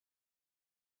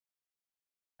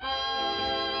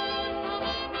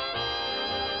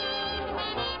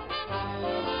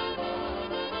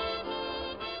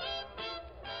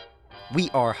We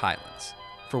are Highlands.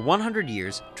 For 100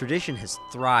 years, tradition has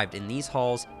thrived in these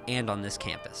halls and on this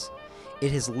campus.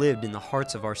 It has lived in the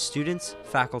hearts of our students,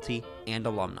 faculty, and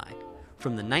alumni.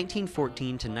 From the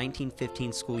 1914 to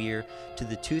 1915 school year to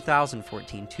the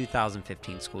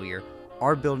 2014-2015 school year,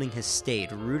 our building has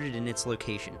stayed rooted in its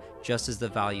location, just as the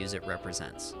values it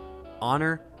represents: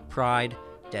 honor, pride,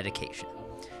 dedication.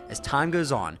 As time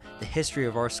goes on, the history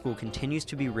of our school continues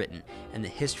to be written, and the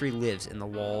history lives in the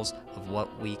walls of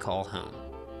what we call home.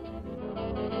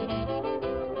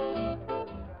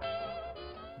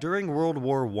 During World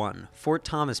War I, Fort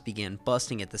Thomas began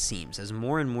busting at the seams as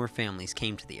more and more families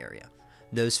came to the area.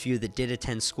 Those few that did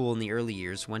attend school in the early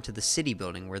years went to the city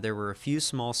building, where there were a few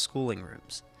small schooling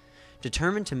rooms.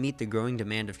 Determined to meet the growing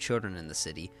demand of children in the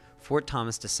city, Fort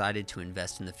Thomas decided to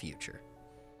invest in the future.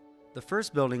 The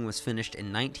first building was finished in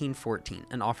 1914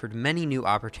 and offered many new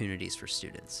opportunities for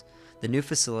students. The new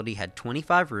facility had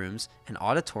 25 rooms, an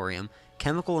auditorium,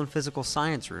 chemical and physical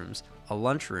science rooms, a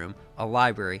lunchroom, a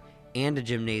library, and a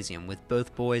gymnasium with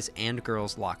both boys' and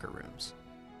girls' locker rooms.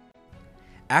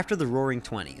 After the Roaring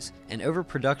 '20s, an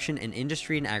overproduction in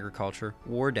industry and agriculture,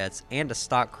 war debts, and a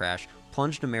stock crash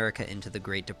plunged America into the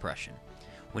Great Depression.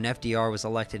 When FDR was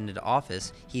elected into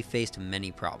office, he faced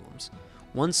many problems.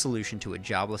 One solution to a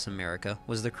jobless America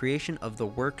was the creation of the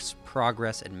Works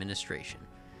Progress Administration.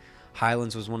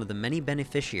 Highlands was one of the many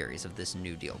beneficiaries of this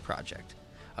New Deal project.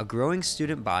 A growing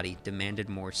student body demanded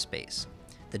more space.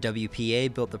 The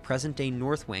WPA built the present-day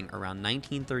North Wing around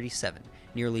 1937,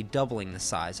 nearly doubling the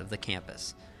size of the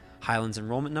campus. Highlands'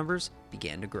 enrollment numbers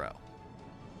began to grow.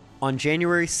 On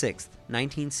January 6,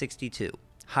 1962,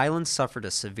 Highlands suffered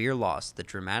a severe loss that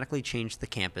dramatically changed the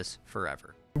campus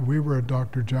forever. We were at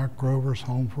Dr. Jack Grover's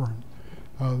home for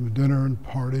the dinner and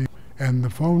party, and the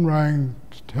phone rang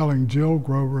telling Jill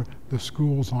Grover the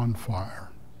school's on fire.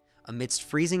 Amidst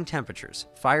freezing temperatures,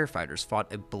 firefighters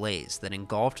fought a blaze that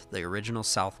engulfed the original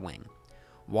South Wing.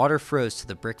 Water froze to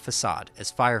the brick facade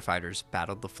as firefighters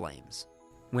battled the flames.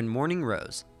 When morning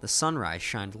rose, the sunrise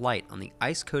shined light on the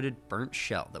ice-coated burnt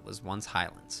shell that was once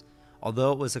Highlands.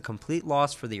 Although it was a complete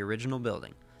loss for the original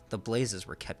building, the blazes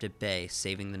were kept at bay,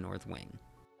 saving the North Wing.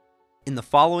 In the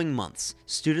following months,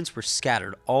 students were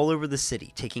scattered all over the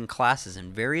city, taking classes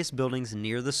in various buildings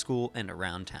near the school and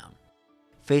around town.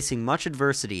 Facing much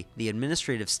adversity, the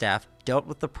administrative staff dealt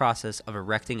with the process of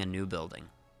erecting a new building.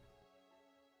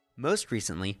 Most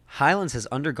recently, Highlands has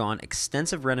undergone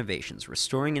extensive renovations,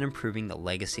 restoring and improving the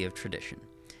legacy of tradition.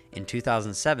 In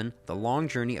 2007, the long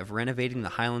journey of renovating the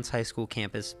Highlands High School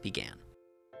campus began.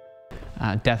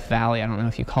 Death Valley, I don't know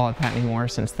if you call it that anymore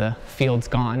since the field's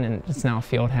gone and it's now a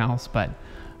field house, but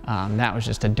that was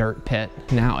just a dirt pit.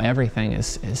 Now everything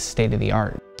is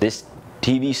state-of-the-art. This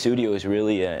TV studio is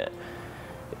really a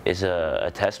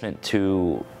testament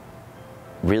to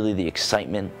really the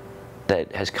excitement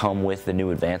that has come with the new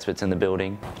advancements in the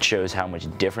building. It shows how much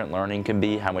different learning can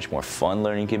be, how much more fun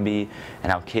learning can be,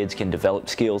 and how kids can develop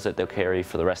skills that they'll carry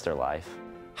for the rest of their life.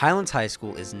 Highlands High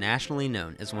School is nationally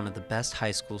known as one of the best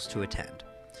high schools to attend.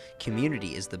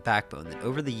 Community is the backbone that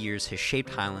over the years has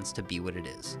shaped Highlands to be what it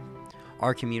is.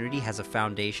 Our community has a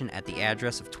foundation at the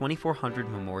address of 2400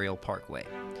 Memorial Parkway.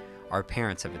 Our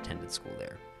parents have attended school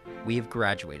there. We have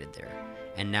graduated there,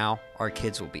 and now our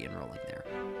kids will be enrolling there.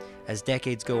 As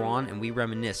decades go on and we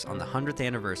reminisce on the 100th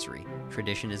anniversary,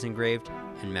 tradition is engraved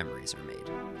and memories are made.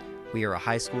 We are a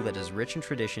high school that is rich in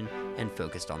tradition and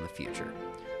focused on the future.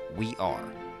 We are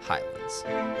Highlands.